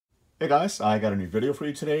Hey guys, I got a new video for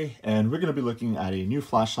you today, and we're going to be looking at a new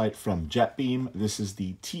flashlight from Jetbeam. This is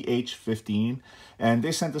the TH15, and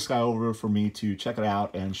they sent this guy over for me to check it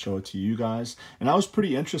out and show it to you guys. And I was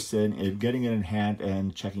pretty interested in getting it in hand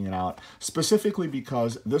and checking it out, specifically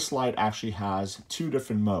because this light actually has two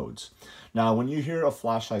different modes. Now, when you hear of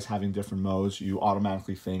flashlights having different modes, you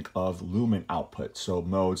automatically think of lumen output. So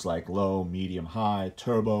modes like low, medium, high,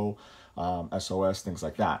 turbo, SOS, things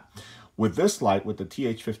like that. With this light, with the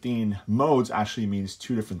TH15, modes actually means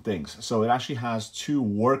two different things. So it actually has two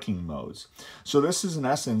working modes. So this is in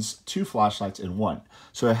essence two flashlights in one.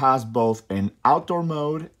 So it has both an outdoor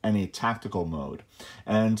mode and a tactical mode.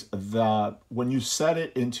 And when you set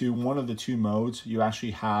it into one of the two modes, you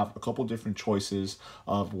actually have a couple different choices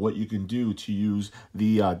of what you can do to use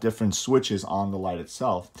the different switches on the light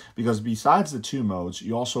itself. Because besides the two modes,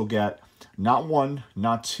 you also get not one,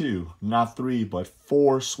 not two, not three, but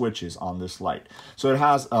four switches on this light. So it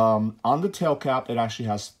has, on the tail cap, it actually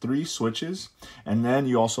has three switches, and then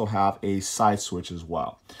you also have a side switch as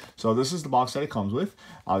well. So this is the box that it comes with.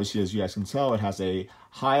 Obviously, as you guys can tell, it has a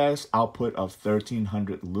highest output of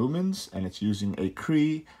 1300 lumens, and it's using a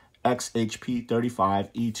Cree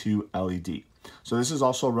XHP35 E2 LED. So this is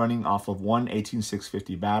also running off of one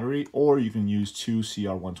 18650 battery, or you can use two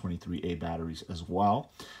CR123A batteries as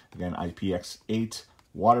well. Again, IPX8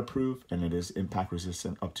 waterproof, and it is impact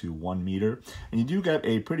resistant up to 1 meter. And you do get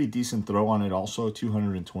a pretty decent throw on it also,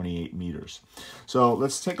 228 meters. So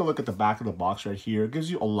let's take a look at the back of the box right here. It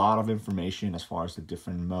gives you a lot of information as far as the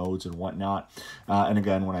different modes and whatnot. And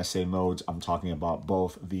again, when I say modes, I'm talking about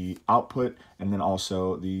both the output and then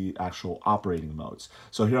also the actual operating modes.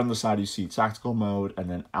 So here on the side, you see tactical mode and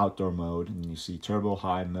then outdoor mode, and you see turbo,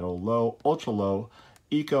 high, middle, low, ultra low,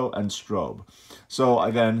 eco, and strobe. So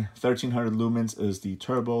again, 1300 lumens is the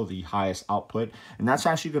turbo, the highest output, and that's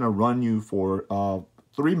actually going to run you for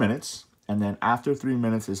 3 minutes. And then after 3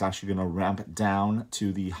 minutes, it's actually going to ramp down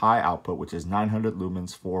to the high output, which is 900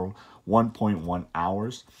 lumens for 1.1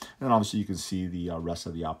 hours. And then obviously you can see the rest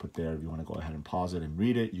of the output there. If you want to go ahead and pause it and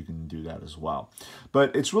read it, you can do that as well.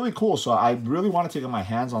 But it's really cool. So I really want to take my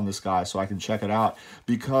hands on this guy so I can check it out,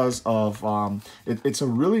 because of it's a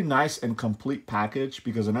really nice and complete package,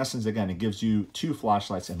 because in essence, again, it gives you two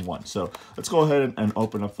flashlights in one. So let's go ahead and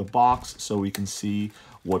open up the box so we can see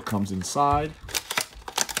what comes inside.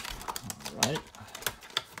 Right.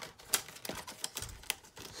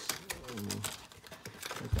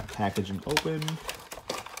 So get that packaging open.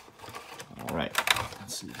 All right.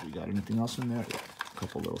 Let's see if we got anything else in there. Yeah, a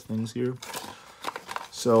couple little things here.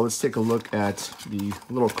 So let's take a look at the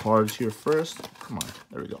little cards here first. Come on,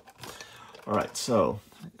 there we go. All right. So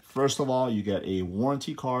first of all, you get a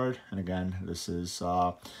warranty card, and again, this is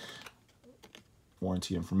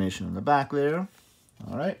warranty information in the back there.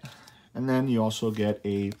 All right, and then you also get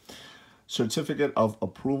a certificate of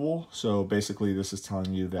approval. So basically this is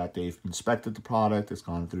telling you that they've inspected the product, it's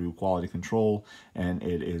gone through quality control, and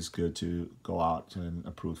it is good to go out and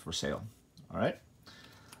approved for sale. All right.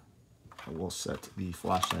 We'll set the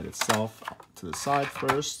flashlight itself to the side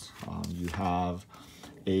first. You have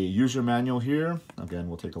a user manual here. Again,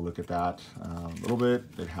 we'll take a look at that a little bit.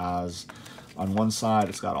 It has, on one side,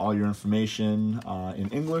 it's got all your information in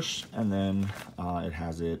English, and then it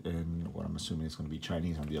has it in what I'm assuming is going to be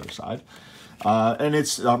Chinese on the other side. And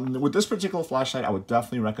it's with this particular flashlight, I would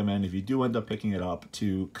definitely recommend, if you do end up picking it up,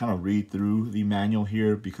 to kind of read through the manual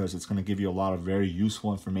here, because it's going to give you a lot of very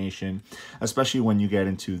useful information, especially when you get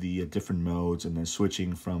into the different modes and then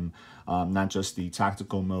switching from not just the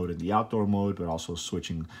tactical mode and the outdoor mode, but also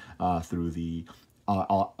switching through the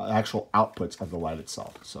actual outputs of the light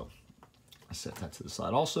itself. So I set that to the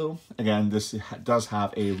side also. Again, this does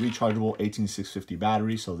have a rechargeable 18650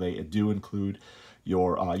 battery, so they do include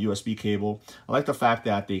your USB cable. I like the fact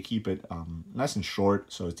that they keep it nice and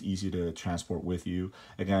short, so it's easy to transport with you.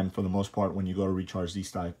 Again, for the most part, when you go to recharge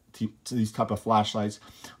these type of flashlights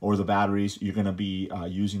or the batteries, you're going to be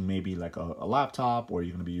using maybe like a laptop, or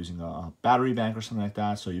you're going to be using a battery bank or something like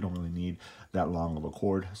that, so you don't really need that long of a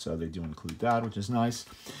cord. So they do include that, which is nice.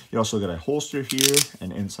 You also get a holster here,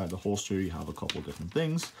 and inside the holster you have a couple different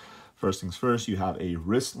things. First things first, you have a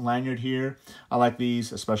wrist lanyard here. I like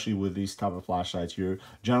these, especially with these type of flashlights. You're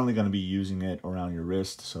generally going to be using it around your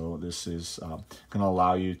wrist, so this is going to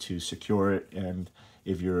allow you to secure it. And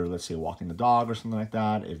if you're, let's say, walking the dog or something like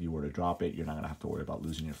that, if you were to drop it, you're not going to have to worry about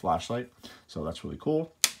losing your flashlight. So that's really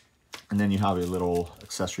cool. And then you have a little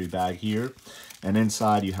accessory bag here. And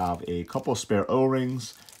inside you have a couple of spare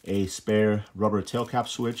O-rings, a spare rubber tail cap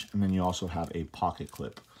switch, and then you also have a pocket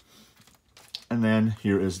clip. And then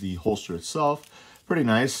here is the holster itself. Pretty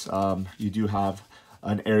nice. You do have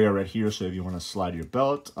an area right here. So if you want to slide your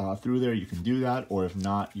belt through there, you can do that. Or if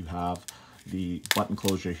not, you have the button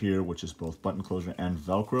closure here, which is both button closure and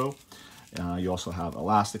Velcro. You also have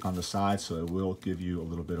elastic on the side, so it will give you a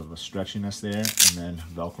little bit of a stretchiness there, and then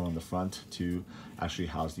Velcro on the front to actually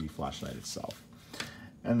house the flashlight itself.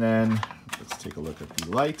 And then let's take a look at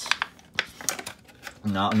the light.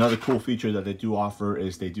 Now, another cool feature that they do offer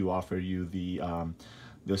is they do offer you the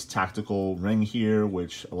this tactical ring here,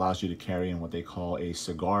 which allows you to carry in what they call a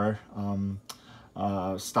cigar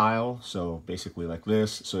style. So basically like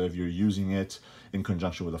this. So if you're using it in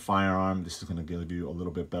conjunction with a firearm, this is going to give you a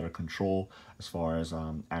little bit better control as far as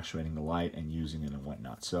actuating the light and using it and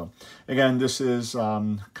whatnot. So again, this is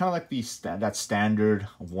kind of like that standard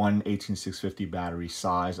 18650 battery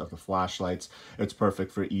size of the flashlights. It's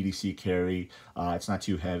perfect for EDC carry. It's not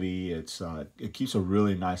too heavy. It keeps a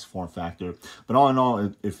really nice form factor. But all in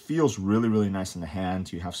all, it feels really, really nice in the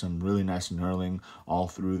hand. You have some really nice knurling all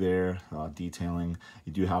through there, detailing.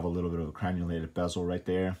 You do have a little bit of a granulated bezel right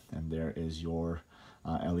there, and there is your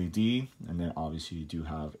LED, and then obviously you do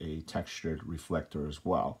have a textured reflector as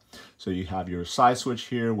well. So you have your side switch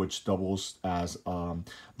here, which doubles as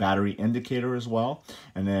battery indicator as well,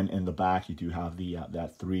 and then in the back you do have the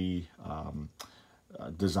that three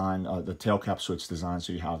design, the tail cap switch design.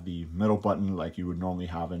 So you have the middle button like you would normally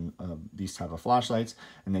have in these type of flashlights,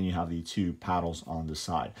 and then you have the two paddles on the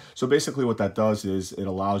side. So basically what that does is it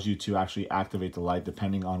allows you to actually activate the light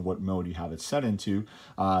depending on what mode you have it set into,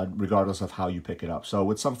 regardless of how you pick it up. So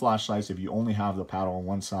with some flashlights, if you only have the paddle on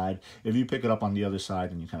one side, if you pick it up on the other side,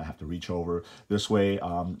 then you kind of have to reach over. This way,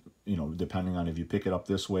 you know, depending on if you pick it up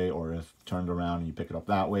this way or if turned around and you pick it up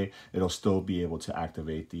that way, it'll still be able to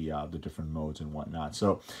activate the different modes and whatnot.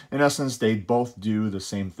 So in essence, they both do the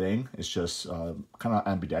same thing. It's just kind of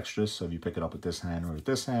ambidextrous. So if you pick it up with this hand or with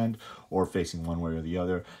this hand, or facing one way or the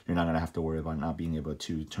other, you're not going to have to worry about not being able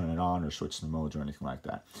to turn it on or switch the modes or anything like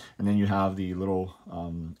that. And then you have the little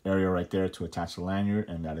area right there to attach the lanyard,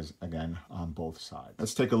 and that is again on both sides.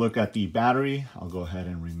 Let's take a look at the battery. I'll go ahead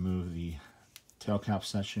and remove the tail cap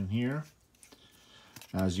section here.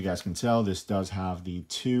 As you guys can tell, this does have the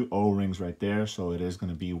two O-rings right there, so it is going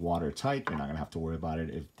to be watertight. You're not going to have to worry about it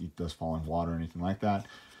if it does fall in water or anything like that.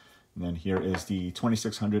 And then here is the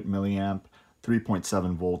 2600 milliamp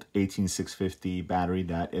 3.7 volt 18650 battery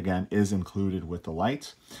that again is included with the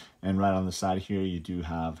light. And right on the side here you do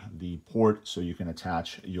have the port, so you can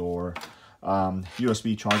attach your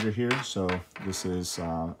USB charger here. So this is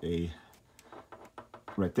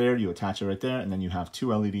right there, you attach it right there, and then you have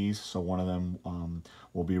two LEDs. So one of them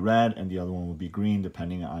will be red and the other one will be green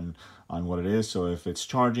depending on what it is. So if it's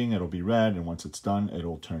charging, it'll be red, and once it's done,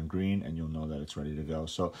 it'll turn green and you'll know that it's ready to go.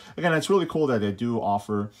 So again, it's really cool that they do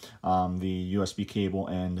offer the USB cable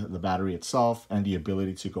and the battery itself and the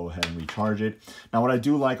ability to go ahead and recharge it. Now what I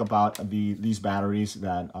do like about these batteries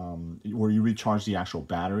that where you recharge the actual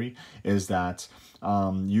battery is that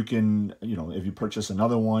you can, you know, if you purchase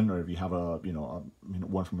another one, or if you have a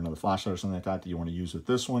one from another flashlight or something like that you want to use with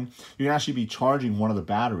this one, you can actually be charging one of the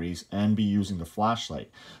batteries and be using the flashlight.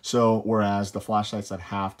 So whereas the flashlights that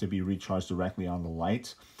have to be recharged directly on the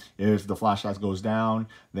light, if the flashlight goes down,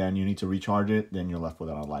 then you need to recharge it, then you're left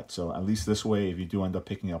without a light. So at least this way, if you do end up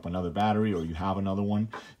picking up another battery or you have another one,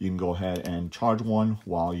 you can go ahead and charge one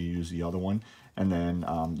while you use the other one, and then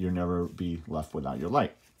you'll never be left without your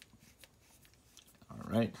light.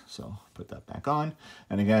 All right, so put that back on.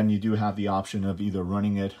 And again, you do have the option of either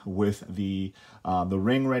running it with the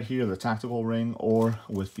ring right here, the tactical ring, or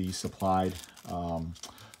with the supplied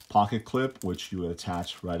pocket clip, which you would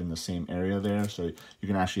attach right in the same area there. So you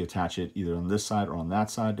can actually attach it either on this side or on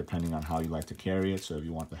that side, depending on how you like to carry it. So if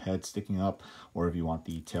you want the head sticking up, or if you want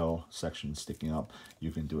the tail section sticking up,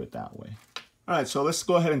 you can do it that way. All right, so let's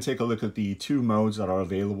go ahead and take a look at the two modes that are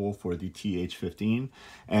available for the TH15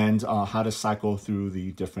 and how to cycle through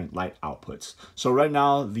the different light outputs. So right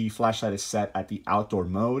now, the flashlight is set at the outdoor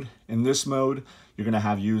mode. In this mode, you're going to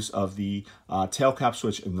have use of the tail cap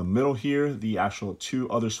switch in the middle here. The actual two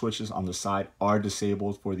other switches on the side are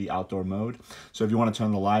disabled for the outdoor mode. So if you want to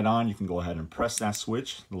turn the light on, you can go ahead and press that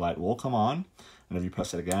switch. The light will come on, and if you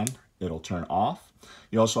press it again, it'll turn off.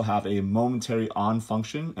 You also have a momentary on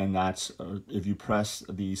function, and that's if you press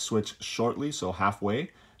the switch shortly, so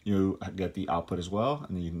halfway, you get the output as well,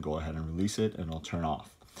 and then you can go ahead and release it and it'll turn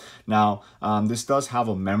off. Now, this does have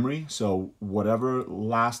a memory, so whatever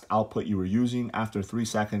last output you were using, after 3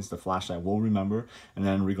 seconds, the flashlight will remember, and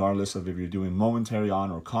then regardless of if you're doing momentary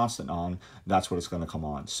on or constant on, that's what it's going to come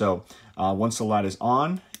on. So once the light is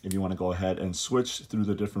on, if you want to go ahead and switch through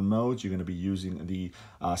the different modes, you're going to be using the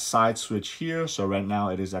side switch here. So right now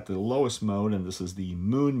it is at the lowest mode, and this is the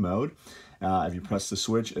moon mode. If you press the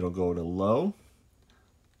switch, it'll go to low,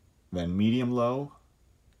 then medium low,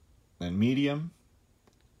 then medium,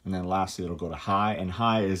 and then lastly it'll go to high, and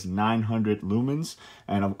high is 900 lumens,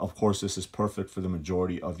 and of course this is perfect for the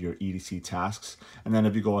majority of your EDC tasks. And then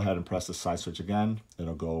if you go ahead and press the side switch again,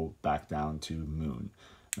 it'll go back down to moon,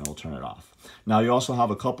 and we'll turn it off. Now you also have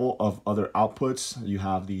a couple of other outputs. You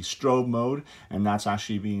have the strobe mode, and that's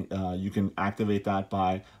actually being, you can activate that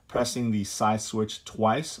by pressing the side switch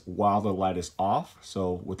twice while the light is off.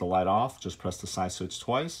 So with the light off, just press the side switch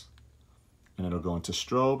twice, and it'll go into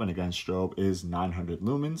strobe. And again, strobe is 900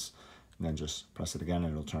 lumens. And then just press it again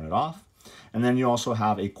and it'll turn it off. And then you also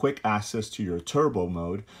have a quick access to your turbo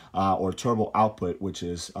mode or turbo output, which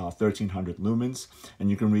is 1300 lumens.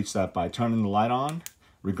 And you can reach that by turning the light on,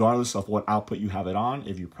 regardless of what output you have it on.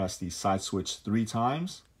 If you press the side switch 3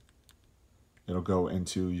 times, it'll go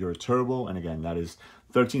into your turbo. And again, that is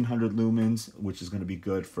 1300 lumens, which is going to be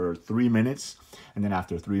good for 3 minutes. And then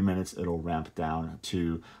after 3 minutes, it'll ramp down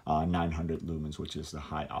to 900 lumens, which is the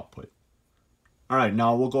high output. All right,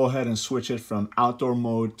 now we'll go ahead and switch it from outdoor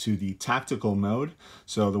mode to the tactical mode.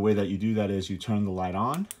 So the way that you do that is you turn the light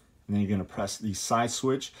on, and then you're going to press the side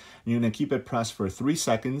switch. And you're going to keep it pressed for 3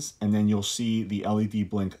 seconds, and then you'll see the LED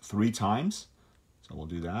blink 3 times. So we'll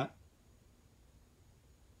do that.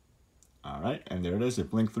 All right, and there it is.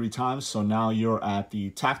 It blinked 3 times. So now you're at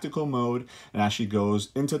the tactical mode, and actually goes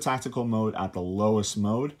into tactical mode at the lowest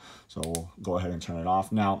mode. So we'll go ahead and turn it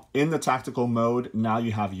off. Now in the tactical mode, now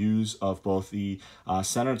you have use of both the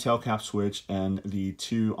center tail cap switch and the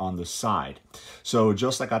 2 on the side. So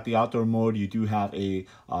just like at the outdoor mode, you do have a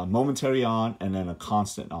momentary on and then a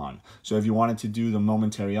constant on. So if you wanted to do the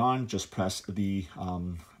momentary on, just press the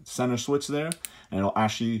center switch there, and it'll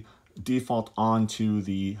actually default on to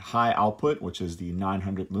the high output, which is the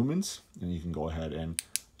 900 lumens, and you can go ahead and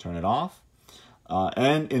turn it off.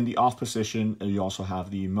 And in the off position, you also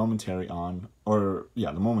have the momentary on,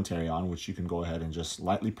 the momentary on, which you can go ahead and just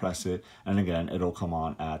lightly press it, and again it'll come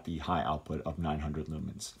on at the high output of 900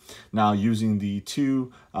 lumens. Now using the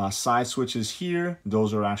 2 side switches here,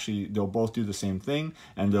 those are actually, they'll both do the same thing,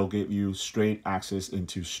 and they'll give you straight access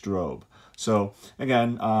into strobe. So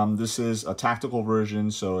again, this is a tactical version,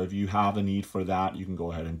 so if you have a need for that, you can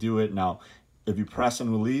go ahead and do it. Now, if you press and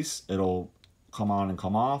release, it'll come on and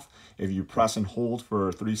come off. If you press and hold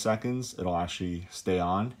for 3 seconds, it'll actually stay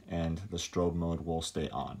on, and the strobe mode will stay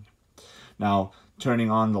on. Now, turning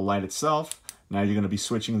on the light itself, now you're going to be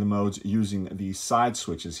switching the modes using the side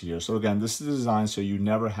switches here. So again, this is designed so you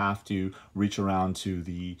never have to reach around to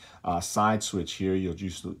the side switch here. You'll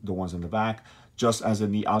use the ones in the back. Just as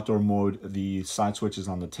in the outdoor mode, the side switches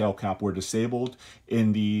on the tail cap were disabled.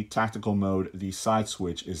 In the tactical mode, the side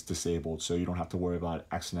switch is disabled, so you don't have to worry about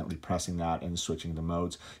accidentally pressing that and switching the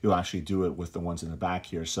modes. You'll actually do it with the ones in the back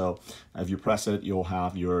here. So if you press it, you'll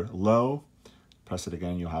have your low, press it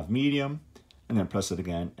again, you'll have medium, and then press it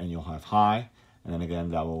again, and you'll have high. And then again,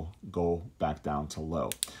 that will go back down to low.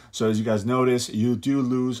 So as you guys notice, you do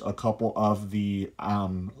lose a couple of the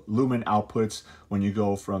lumen outputs when you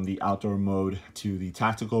go from the outdoor mode to the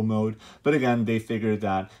tactical mode. But again, they figured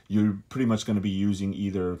that you're pretty much going to be using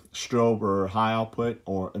either strobe or high output,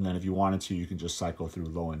 and then if you wanted to, you can just cycle through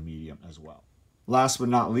low and medium as well. Last but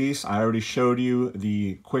not least, I already showed you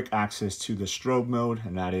the quick access to the strobe mode,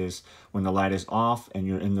 and that is when the light is off and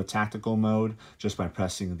you're in the tactical mode, just by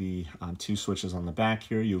pressing the 2 switches on the back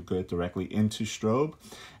here, you'll go directly into strobe.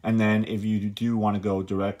 And then if you do want to go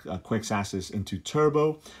direct quick access into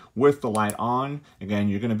turbo with the light on, again,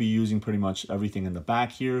 you're going to be using pretty much everything in the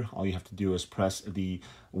back here. All you have to do is press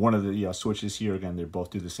one of the switches here. Again, they both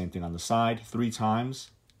do the same thing on the side 3 times.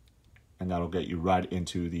 And that'll get you right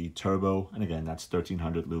into the turbo. And again, that's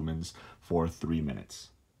 1300 lumens for 3 minutes.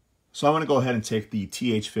 So I'm going to go ahead and take the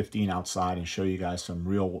TH15 outside and show you guys some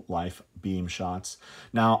real life beam shots.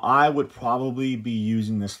 Now, I would probably be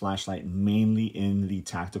using this flashlight mainly in the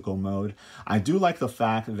tactical mode. I do like the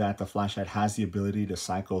fact that the flashlight has the ability to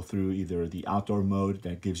cycle through either the outdoor mode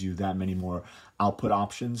that gives you that many more output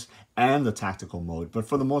options and the tactical mode. But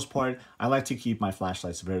for the most part, I like to keep my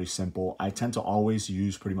flashlights very simple. I tend to always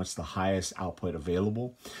use pretty much the highest output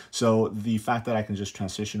available. So the fact that I can just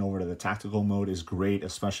transition over to the tactical mode is great,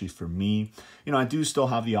 especially for me. You know, I do still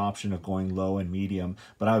have the option of going low and medium,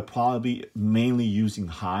 but I would probably be be mainly using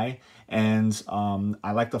high, and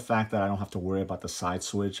I like the fact that I don't have to worry about the side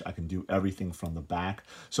switch. I can do everything from the back.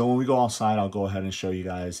 So when we go outside, I'll go ahead and show you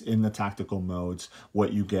guys in the tactical modes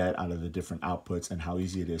what you get out of the different outputs and how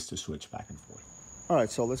easy it is to switch back and forth. All right,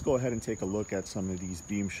 so let's go ahead and take a look at some of these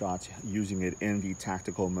beam shots using it in the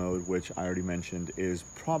tactical mode, which I already mentioned is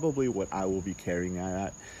probably what I will be carrying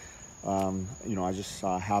at. You know, I just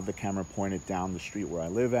have the camera pointed down the street where I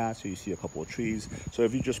live at, so you see a couple of trees. So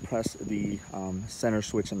if you just press the center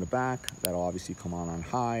switch in the back, that'll obviously come on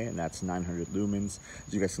high, and that's 900 lumens.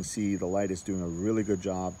 As you guys can see, the light is doing a really good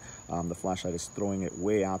job. The flashlight is throwing it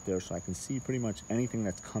way out there, so I can see pretty much anything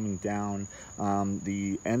that's coming down.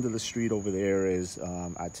 The end of the street over there is,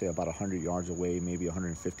 I'd say, about 100 yards away, maybe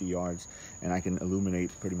 150 yards, and I can illuminate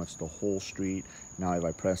pretty much the whole street. Now, if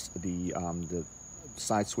I press the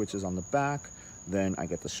side switches on the back, then I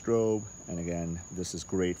get the strobe, and again, this is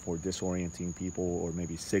great for disorienting people or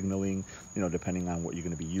maybe signaling, you know, depending on what you're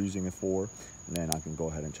going to be using it for. And then I can go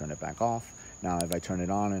ahead and turn it back off. Now if I turn it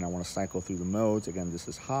on and I want to cycle through the modes, again, this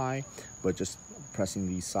is high, but just pressing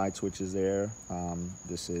these side switches there,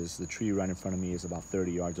 this is the tree right in front of me is about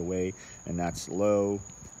 30 yards away, and that's low.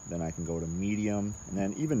 Then I can go to medium, and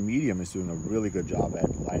then even medium is doing a really good job at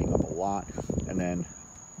lighting up a lot, and then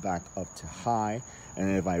back up to high.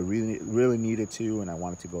 And if I really needed to and I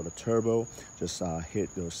wanted to go to turbo, just hit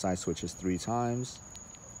those side switches 3 times,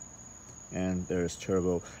 and there's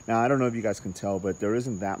turbo. Now I don't know if you guys can tell, but there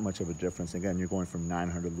isn't that much of a difference. Again, you're going from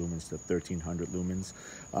 900 lumens to 1300 lumens,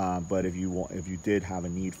 but if you did have a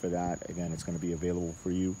need for that, again, it's going to be available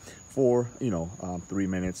for you for 3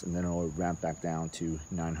 minutes, and then it'll ramp back down to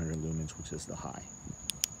 900 lumens, which is the high.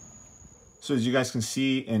 So as you guys can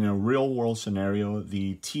see, in a real world scenario,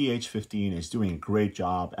 the TH15 is doing a great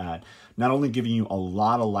job at not only giving you a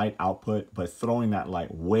lot of light output, but throwing that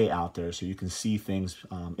light way out there so you can see things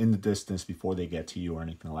in the distance before they get to you or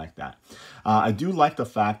anything like that. I do like the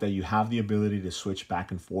fact that you have the ability to switch back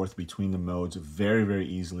and forth between the modes very, very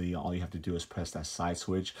easily. All you have to do is press that side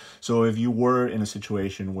switch. So if you were in a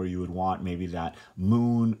situation where you would want maybe that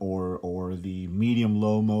moon or the medium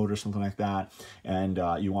low mode or something like that, and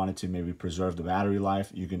you wanted to maybe preserve the battery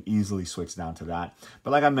life, you can easily switch down to that.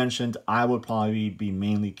 But like I mentioned, I would probably be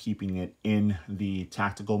mainly keeping it in the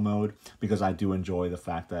tactical mode because I do enjoy the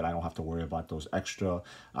fact that I don't have to worry about those extra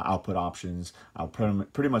output options. I'll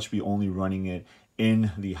pretty much be only running it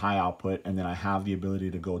in the high output, and then I have the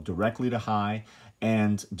ability to go directly to high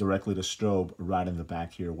and directly to strobe right in the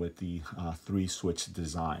back here with the 3-switch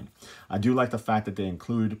design. I do like the fact that they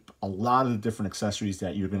include a lot of the different accessories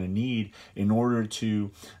that you're going to need in order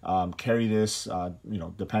to carry this,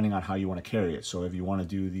 depending on how you want to carry it. So if you want to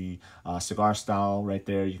do the cigar style right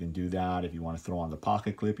there, you can do that. If you want to throw on the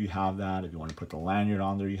pocket clip, you have that. If you want to put the lanyard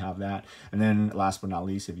on there, you have that. And then last but not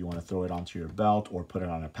least, if you want to throw it onto your belt or put it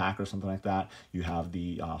on a pack or something like that, you have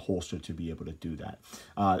the holster to be able to do that.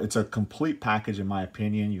 It's a complete package in my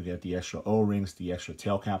opinion. You get the extra O-rings, the extra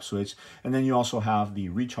tail cap switch, and then you also have the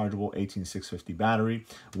rechargeable 18650 battery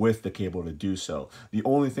with the cable to do so. The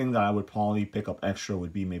only thing that I would probably pick up extra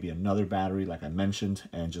would be maybe another battery like I mentioned,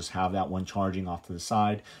 and just have that one charging off to the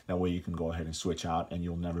side. That way you can go ahead and switch out and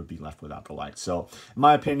you'll never be left without the light. So in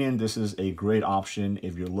my opinion, this is a great option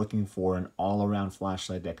if you're looking for an all-around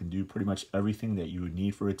flashlight that can do pretty much everything that you would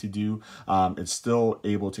need for it to do. It's still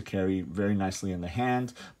able to carry very nicely in the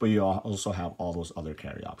hand, but you also have all those other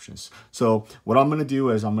carry options. So what I'm going to do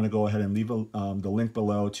is I'm going to go ahead and leave the link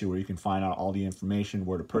below to where you can find out all the information,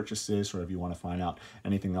 where to purchase this, or if you want to find out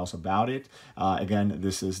anything else about it. Again,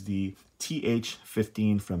 this is the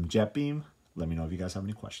TH15 from Jetbeam. Let me know if you guys have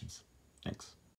any questions. Thanks.